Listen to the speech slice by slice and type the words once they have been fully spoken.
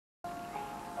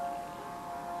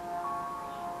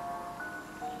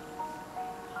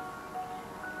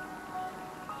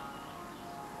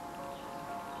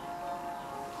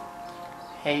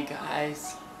Hey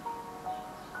guys,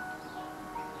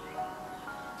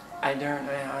 I don't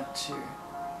know how to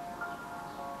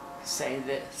say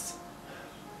this.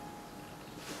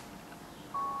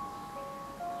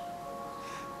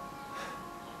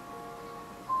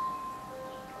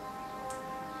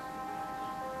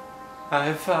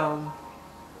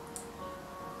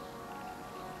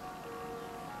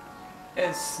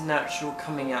 It's Natural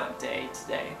Coming Out Day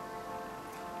today,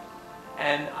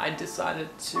 and I decided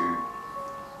to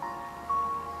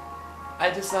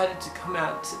come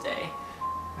out today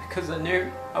because I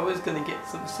knew I was going to get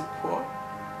some support.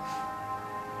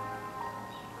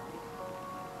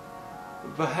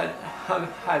 But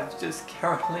I've just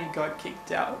currently got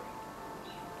kicked out.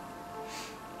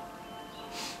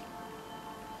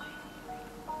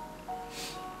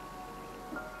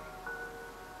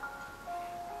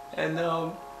 And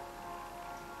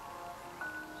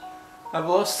I've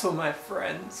lost all my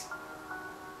friends.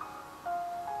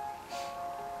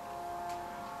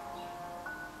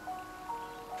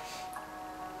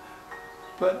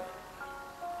 But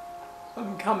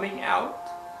I'm coming out.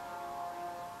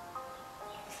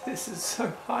 This is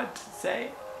so hard to say.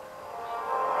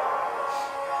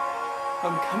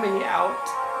 I'm coming out.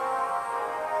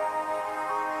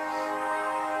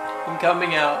 I'm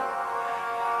coming out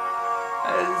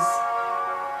as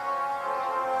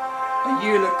a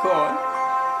unicorn.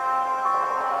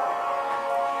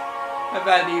 I've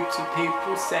had heaps of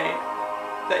people say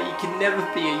that you can never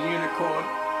be a unicorn.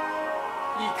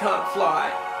 You can't fly.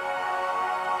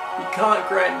 You can't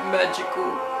grant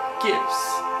magical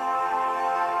gifts.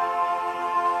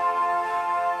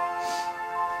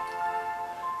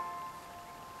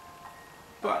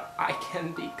 But I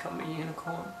can become a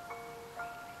unicorn.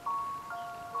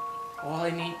 All I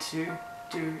need to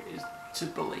do is to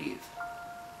believe.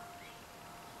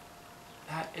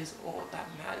 That is all that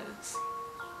matters.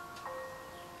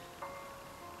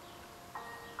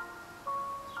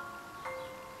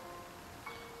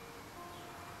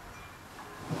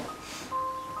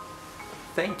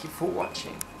 Thank you for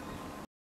watching.